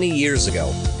 20 years ago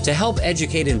to help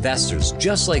educate investors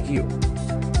just like you.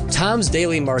 Tom's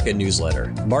daily market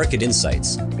newsletter, Market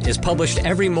Insights, is published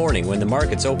every morning when the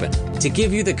markets open to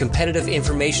give you the competitive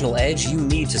informational edge you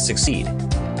need to succeed.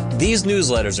 These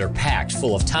newsletters are packed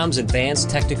full of Tom's advanced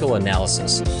technical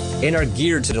analysis and are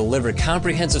geared to deliver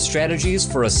comprehensive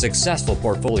strategies for a successful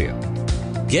portfolio.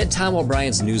 Get Tom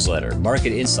O'Brien's newsletter,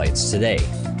 Market Insights, today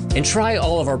And try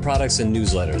all of our products and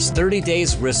newsletters 30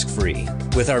 days risk-free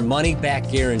with our money-back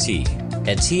guarantee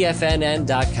at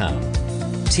TFNN.com.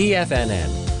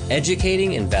 TFNN,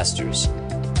 educating investors.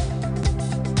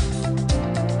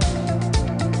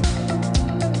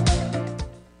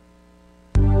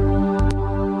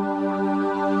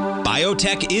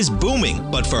 Biotech is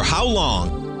booming, but for how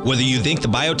long? Whether you think the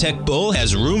biotech bull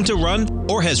has room to run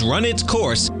or has run its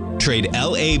course, trade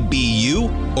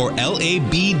LABU or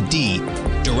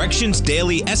LABD. Directions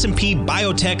Daily S&P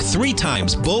Biotech 3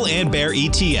 times bull and bear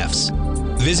ETFs.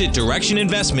 Visit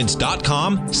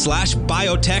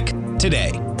directioninvestments.com/biotech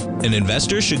today. An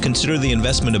investor should consider the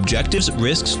investment objectives,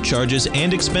 risks, charges,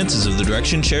 and expenses of the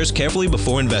Direction shares carefully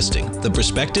before investing. The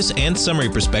prospectus and summary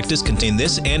prospectus contain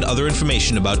this and other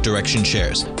information about Direction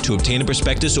shares. To obtain a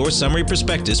prospectus or summary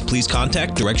prospectus, please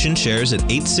contact Direction shares at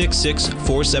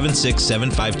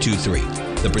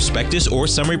 866-476-7523. The prospectus or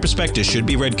summary prospectus should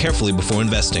be read carefully before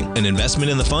investing. An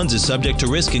investment in the funds is subject to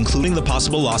risk, including the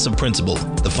possible loss of principal.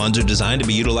 The funds are designed to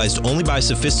be utilized only by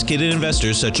sophisticated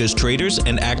investors such as traders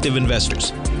and active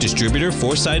investors. Distributor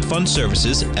Foreside Fund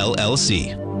Services,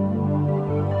 LLC.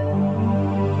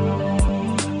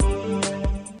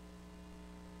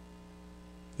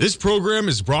 This program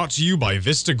is brought to you by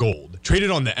Vista Gold,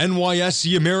 traded on the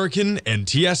NYSE American and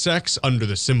TSX under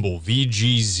the symbol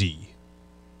VGZ.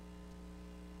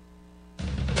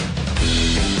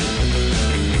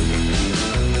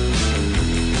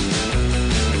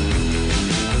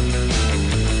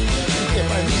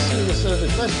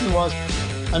 The question was,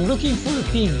 I'm looking for a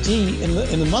peak D in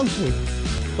the monthly.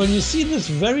 When you see this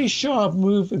very sharp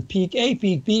move in peak A,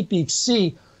 peak B, peak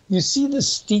C, you see the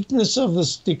steepness of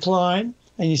this decline,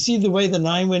 and you see the way the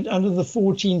 9 went under the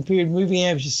 14-period moving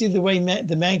average. You see the way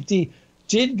the MACD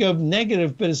did go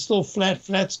negative, but it's still flat.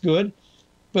 Flat's good,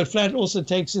 but flat also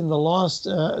takes in the last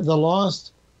up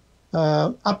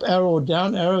arrow or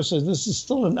down arrow. So this is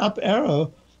still an up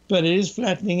arrow, but it is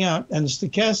flattening out, and the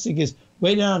stochastic is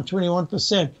way down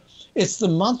 21%. It's the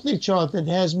monthly chart that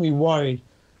has me worried.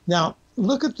 Now,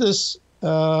 look at this.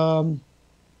 You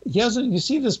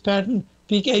see this pattern,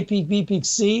 peak A, peak B, peak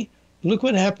C? Look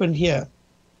what happened here.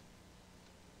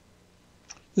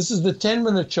 This is the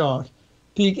 10-minute chart.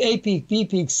 Peak A, peak B,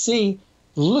 peak C.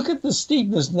 Look at the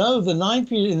steepness. No, the 9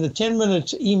 period in the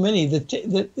 10-minute E-mini,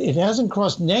 it hasn't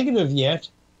crossed negative yet,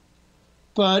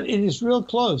 but it is real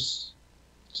close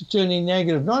to turning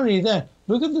negative. Not only that,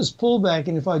 look at this pullback,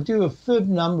 and if I do a fib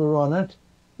number on it,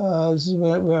 this is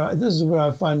where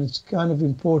I find it's kind of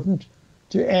important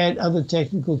to add other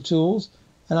technical tools,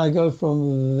 and I go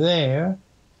from there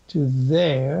to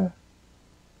there.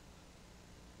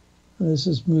 Let's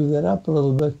just move that up a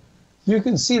little bit. You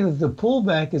can see that the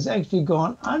pullback has actually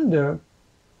gone under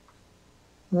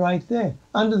right there,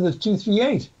 under the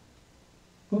 238.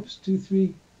 Whoops,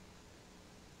 23.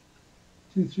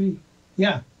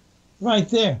 Yeah, right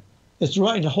there. It's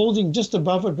right, holding just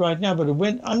above it right now, but it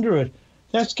went under it.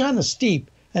 That's kind of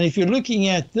steep. And if you're looking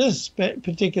at this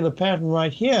particular pattern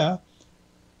right here,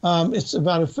 it's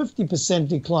about a 50%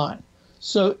 decline.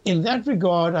 So in that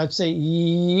regard, I'd say,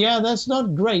 yeah, that's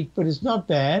not great, but it's not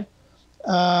bad.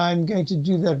 I'm going to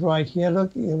do that right here.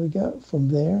 Look, here we go, from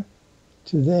there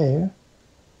to there.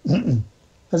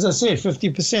 As I said,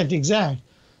 50% exact.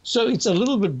 So it's a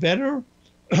little bit better.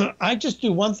 I just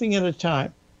do one thing at a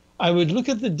time. I would look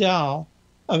at the Dow.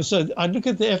 So I'd look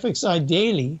at the FXI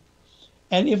daily.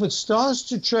 And if it starts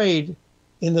to trade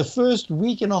in the first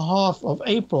week and a half of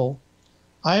April,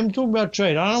 I am talking about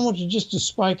trade. I don't want it just to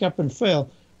spike up and fail.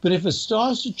 But if it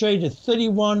starts to trade at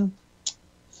 35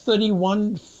 to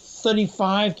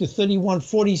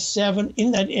 31.47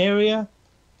 in that area,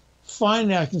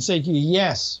 finally I can say to you,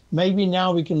 yes, maybe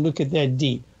now we can look at that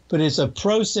D. But it's a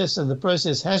process, and the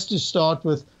process has to start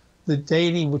with the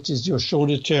daily, which is your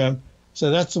shorter term. So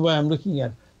that's the way I'm looking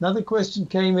at it. Another question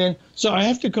came in. So I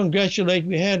have to congratulate.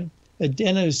 We had a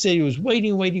Dana who said he was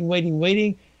waiting.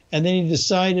 And then he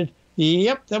decided,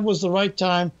 yep, that was the right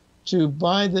time to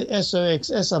buy the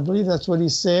SOXS. I believe that's what he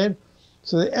said.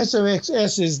 So the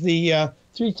SOXS is the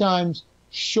 3 times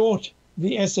short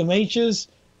the SMHs.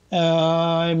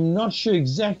 I'm not sure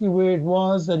exactly where it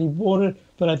was that he bought it,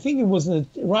 but I think it was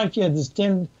right here, this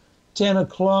 10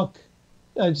 o'clock,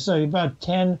 about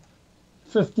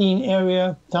 10:15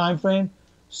 area time frame.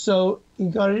 So he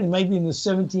got it maybe in the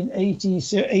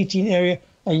 1718 area,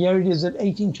 and here it is at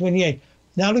 1828.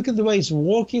 Now look at the way it's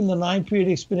walking the 9-period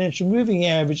exponential moving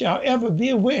average. However, be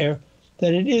aware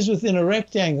that it is within a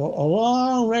rectangle, a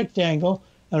long rectangle.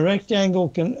 A rectangle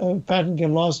pattern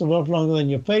can last a lot longer than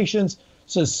your patience.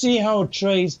 So see how it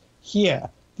trades here.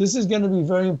 This is going to be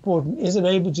very important. Is it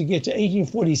able to get to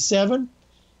 1847?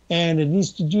 and it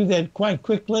needs to do that quite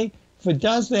quickly. If it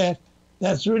does that,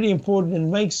 that's really important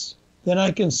and makes, then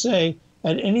I can say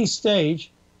at any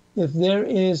stage, if there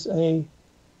is a,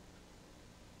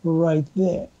 right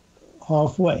there,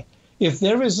 halfway, if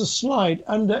there is a slide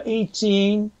under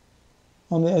 18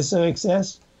 on the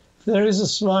SOXS, if there is a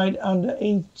slide under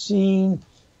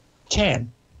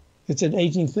 1810, it's at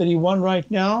 1831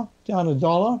 right now, down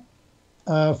 $1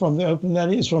 from the open,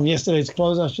 that is, from yesterday's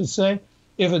close, I should say.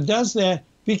 If it does that,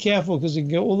 be careful because it can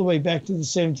go all the way back to the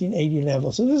 1780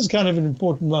 level. So this is kind of an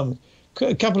important moment.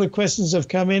 A couple of questions have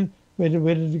come in. Where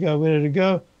did it go? Where did it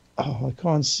go? Oh, I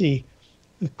can't see.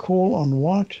 The call on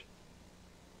what?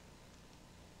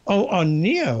 Oh, on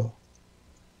NEO.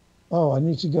 Oh, I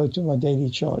need to go to my daily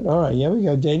chart. All right, here we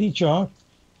go. Daily chart.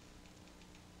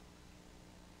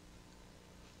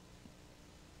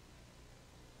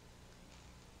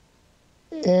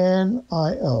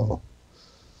 NIO.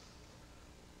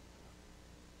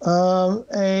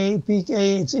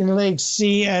 it's in leg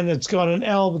C and it's got an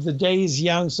L, but the day is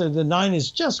young, so the 9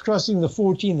 is just crossing the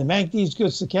 14. The MACD is good.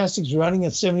 Stochastic's running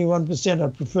at 71%. I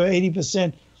prefer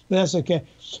 80%, but that's okay.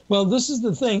 Well, this is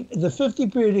the thing, the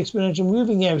 50-period exponential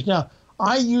moving average. Now,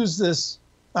 I use this.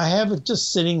 I have it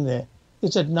just sitting there.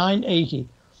 It's at 980.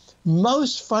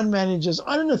 Most fund managers,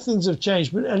 I don't know if things have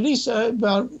changed, but at least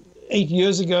about 8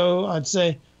 years ago, I'd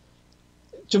say,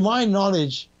 to my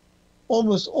knowledge,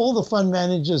 almost all the fund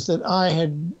managers that I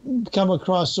had come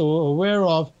across or aware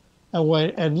of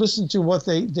and listened to what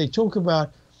they talk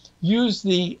about use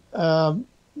they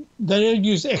don't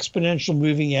use exponential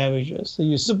moving averages. They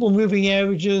use simple moving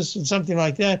averages and something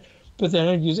like that, but they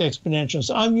don't use exponential.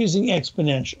 So I'm using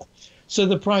exponential. So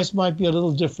the price might be a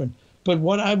little different. But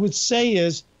what I would say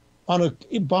is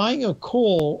buying a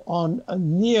call on a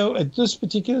NEO at this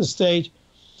particular stage,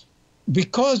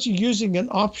 because you're using an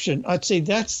option, I'd say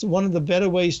that's one of the better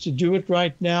ways to do it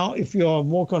right now if you're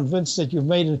more convinced that you've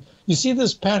made it. You see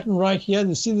this pattern right here?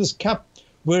 You see this cup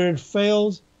where it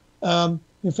failed?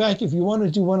 In fact, if you want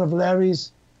to do one of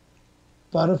Larry's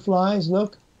butterflies,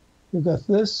 look, you've got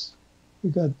this,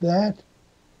 you've got that,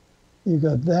 you've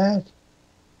got that,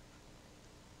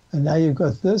 and now you've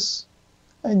got this,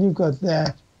 and you've got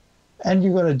that, and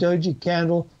you've got a doji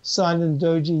candle, silent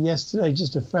doji yesterday,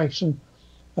 just a fraction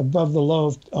above the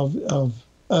low of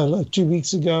 2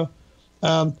 weeks ago.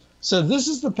 So this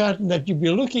is the pattern that you'd be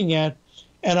looking at,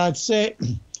 and I'd say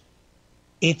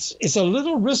it's a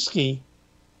little risky,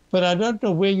 but I don't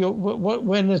know where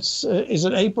when it's is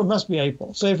it April? Must be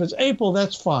April. So if it's April,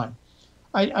 that's fine.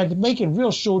 I'd make it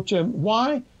real short term.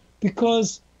 Why?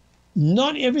 Because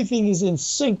not everything is in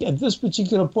sync at this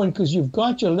particular point, because you've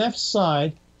got your left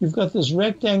side, you've got this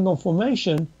rectangle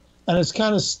formation, and it's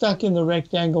kind of stuck in the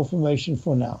rectangle formation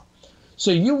for now.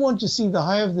 So you want to see the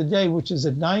high of the day, which is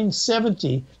at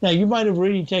 970. Now, you might have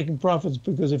already taken profits,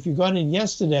 because if you got in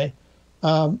yesterday,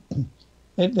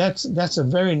 that's a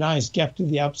very nice gap to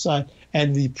the upside,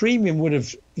 and the premium would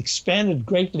have expanded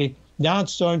greatly. Now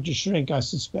it's starting to shrink, I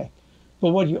suspect.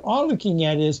 But what you are looking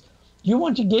at is you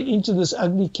want to get into this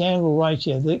ugly candle right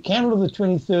here, the candle of the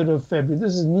 23rd of February.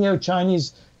 This is NEO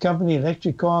Chinese company,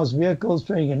 electric cars, vehicles,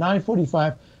 trading at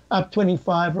 945, up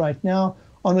 25 right now.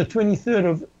 On the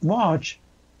 23rd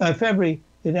of February,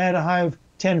 it had a high of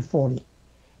 1040.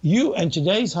 And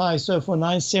today's high so far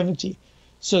 970.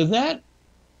 So that,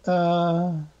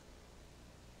 so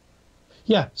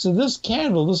this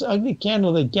candle, this ugly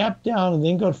candle that gapped down and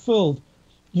then got filled,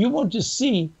 you want to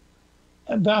see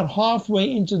about halfway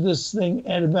into this thing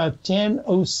at about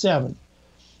 1007.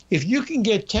 If you can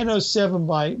get 1007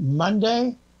 by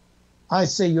Monday, I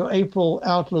say your April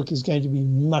outlook is going to be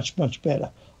much, much better.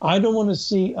 I don't want to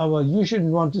see, you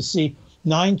shouldn't want to see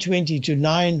 920 to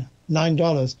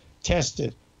 $9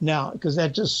 tested now, because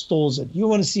that just stalls it. You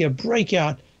want to see a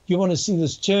breakout. You want to see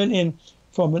this turn in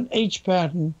from an H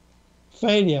pattern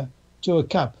failure to a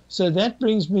cup. So that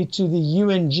brings me to the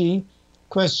UNG.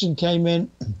 Question came in.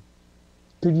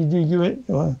 Could you do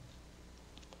UNG?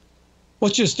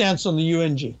 What's your stance on the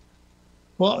UNG?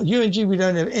 Well, UNG, we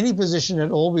don't have any position at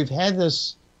all. We've had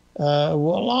this a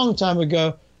long time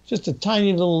ago, just a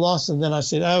tiny little loss, and then I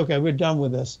said, okay, we're done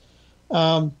with this.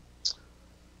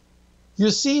 You're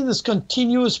seeing this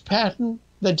continuous pattern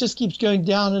that just keeps going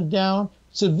down and down.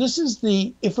 So this is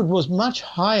if it was much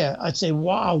higher, I'd say,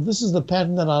 wow, this is the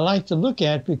pattern that I like to look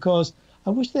at, because I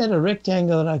wish they had a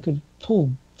rectangle that I could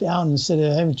pull down instead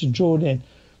of having to draw it in.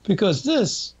 Because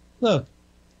this, look,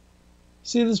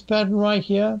 see this pattern right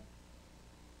here?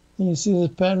 And you see this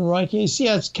pattern right here? You see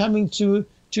how it's coming to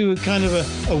a kind of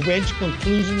a wedge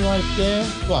conclusion right there?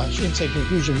 Well, I shouldn't say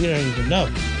conclusion, we don't even know.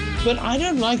 But I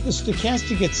don't like the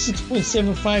stochastic at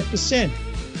 6.75%.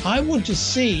 I want to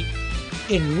see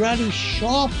it rally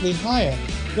sharply higher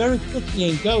very quickly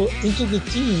and go into the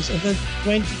teens and then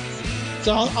 20.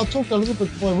 So I'll talk a little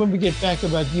bit more when we get back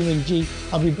about UNG.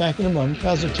 I'll be back in a moment.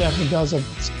 Basil Chapman does it.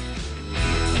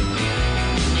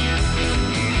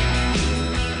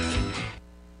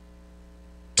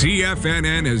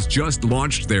 TFNN has just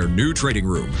launched their new trading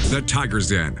room, the Tiger's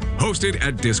Den. Hosted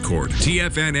at Discord,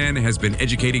 TFNN has been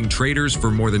educating traders for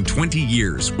more than 20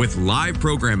 years with live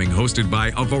programming hosted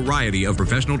by a variety of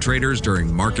professional traders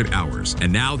during market hours.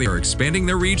 And now they are expanding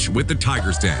their reach with the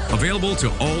Tiger's Den, available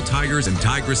to all tigers and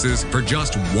tigresses for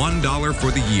just $1 for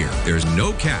the year. There's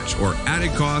no catch or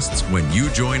added costs when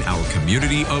you join our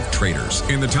community of traders.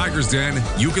 In the Tiger's Den,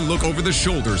 you can look over the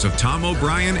shoulders of Tom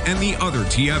O'Brien and the other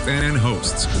TFNN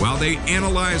hosts while they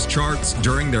analyze charts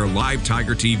during their live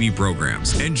Tiger TV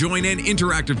programs, and join an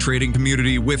interactive trading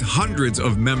community with hundreds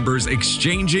of members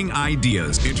exchanging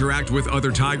ideas. Interact with other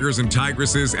tigers and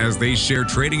tigresses as they share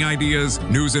trading ideas,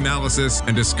 news analysis,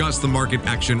 and discuss the market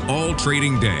action all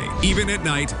trading day, even at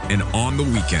night and on the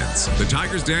weekends. The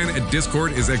Tiger's Den at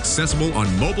Discord is accessible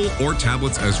on mobile or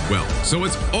tablets as well, so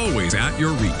it's always at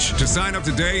your reach. To sign up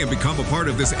today and become a part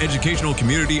of this educational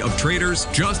community of traders,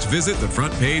 just visit the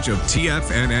front page of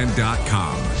TFNN.com.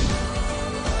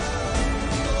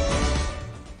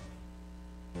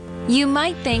 You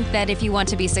might think that if you want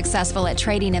to be successful at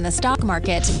trading in the stock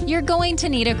market, you're going to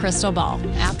need a crystal ball.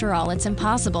 After all, it's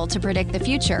impossible to predict the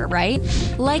future, right?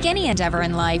 Like any endeavor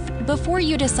in life, before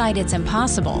you decide it's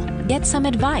impossible, get some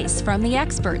advice from the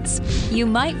experts. You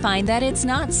might find that it's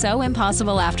not so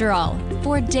impossible after all.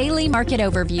 For daily market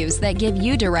overviews that give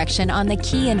you direction on the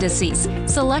key indices,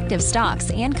 selective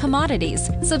stocks, and commodities,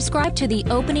 subscribe to the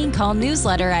Opening Call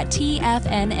newsletter at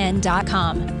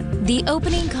TFNN.com. The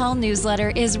Opening Call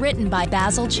newsletter is written by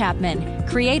Basil Chapman,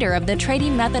 creator of the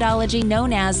trading methodology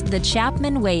known as the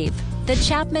Chapman Wave. The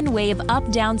Chapman Wave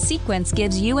up-down sequence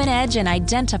gives you an edge in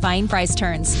identifying price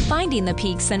turns, finding the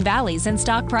peaks and valleys in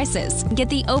stock prices. Get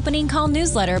the Opening Call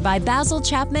newsletter by Basil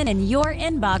Chapman in your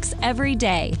inbox every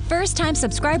day. First-time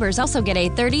subscribers also get a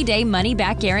 30-day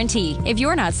money-back guarantee. If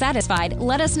you're not satisfied,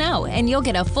 let us know, and you'll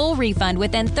get a full refund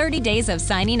within 30 days of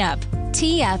signing up.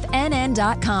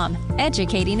 TFNN.com,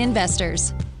 educating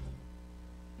investors.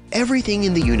 Everything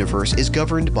in the universe is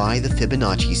governed by the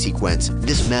Fibonacci sequence.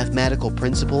 This mathematical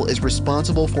principle is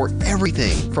responsible for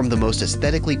everything from the most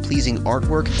aesthetically pleasing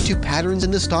artwork to patterns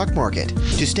in the stock market.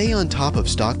 To stay on top of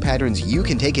stock patterns you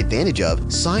can take advantage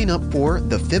of, sign up for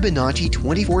the Fibonacci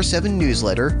 24/7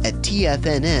 newsletter at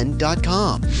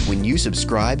TFNN.com. When you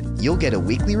subscribe, you'll get a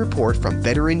weekly report from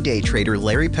veteran day trader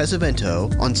Larry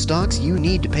Pesavento on stocks you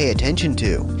need to pay attention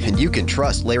to. And you can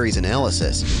trust Larry's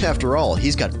analysis. After all,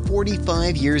 he's got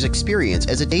 45 years experience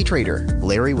as a day trader.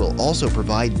 Larry will also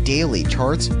provide daily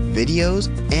charts, videos,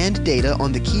 and data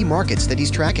on the key markets that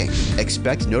he's tracking.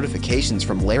 Expect notifications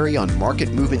from Larry on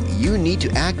market movement you need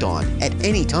to act on at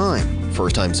any time.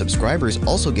 First-time subscribers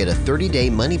also get a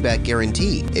 30-day money-back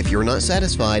guarantee. If you're not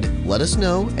satisfied, let us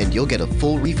know and you'll get a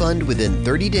full refund within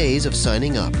 30 days of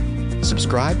signing up.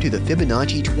 Subscribe to the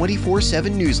Fibonacci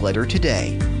 24/7 newsletter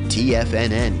today.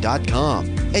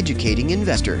 TFNN.com, educating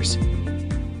investors.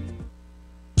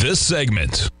 This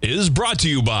segment is brought to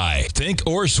you by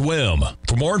Thinkorswim.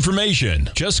 For more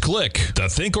information, just click the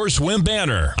Thinkorswim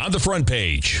banner on the front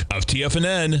page of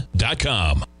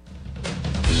TFNN.com.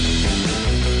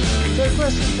 So a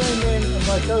question came in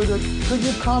by Coda. Could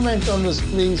you comment on this,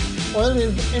 please? Oil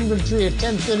inventory at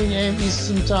 10:30 a.m.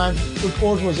 Eastern Time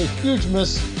report was a huge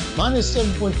miss, minus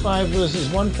 7.5 versus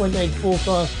 1.8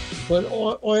 forecast, but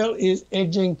oil is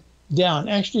edging down.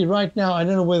 Actually, right now, I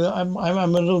don't know whether I'm a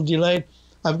little delayed.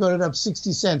 I've got it up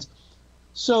 60 cents.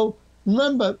 So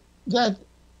remember that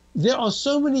there are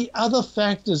so many other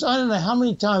factors. I don't know how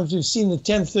many times we've seen the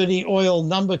 10:30 oil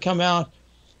number come out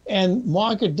and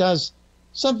market does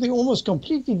something almost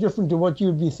completely different to what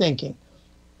you'd be thinking.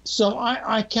 So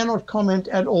I cannot comment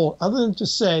at all other than to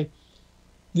say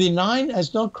the 9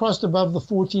 has not crossed above the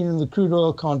 14 in the crude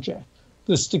oil contract.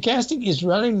 The stochastic is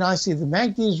rallying nicely. The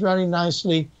MACD is rallying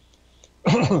nicely.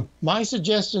 My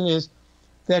suggestion is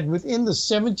that within the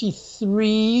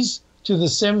 73s to the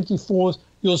 74s,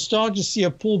 you'll start to see a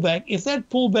pullback. If that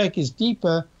pullback is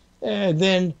deeper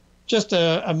than just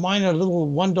a minor little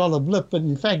 $1 blip, but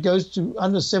in fact goes to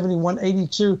under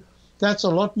 71.82, that's a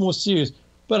lot more serious.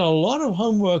 But a lot of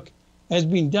homework has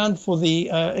been done for the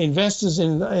investors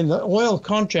in the oil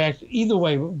contract, either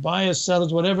way, buyers,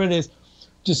 sellers, whatever it is,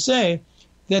 to say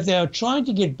that they are trying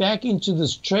to get back into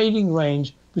this trading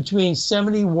range between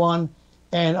 71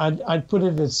 and I'd put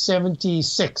it at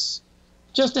 76,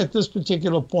 just at this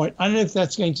particular point. I don't know if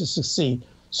that's going to succeed.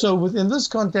 So within this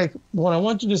context, what I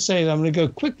want you to say is I'm going to go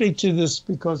quickly to this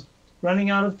because running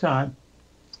out of time.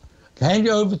 I'll hand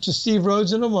you over to Steve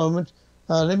Rhodes in a moment.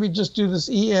 Let me just do this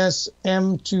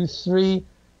ESM23.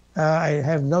 I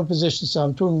have no position, so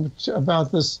I'm talking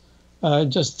about this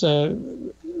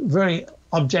very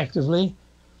objectively.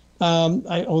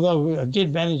 Although I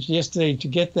did manage yesterday to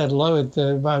get that low at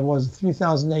about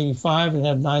 3,085 and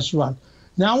had a nice run.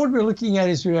 Now what we're looking at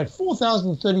is we're at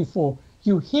 4,034.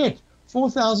 You hit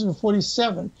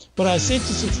 4,047. But I said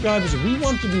to subscribers, we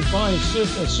want to be buying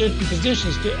certain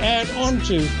positions to add on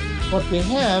to what we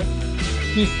have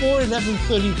before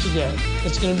 11:30 today.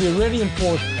 It's going to be really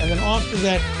important. And then after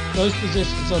that, those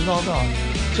positions are not on.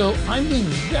 So I'm being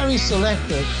very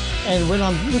selective. And when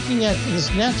I'm looking at this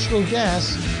natural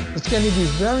gas, it's going to be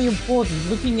very important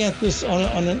looking at this on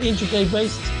an intraday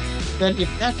basis, that if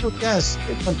natural gas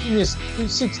continues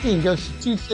 216, goes to 230,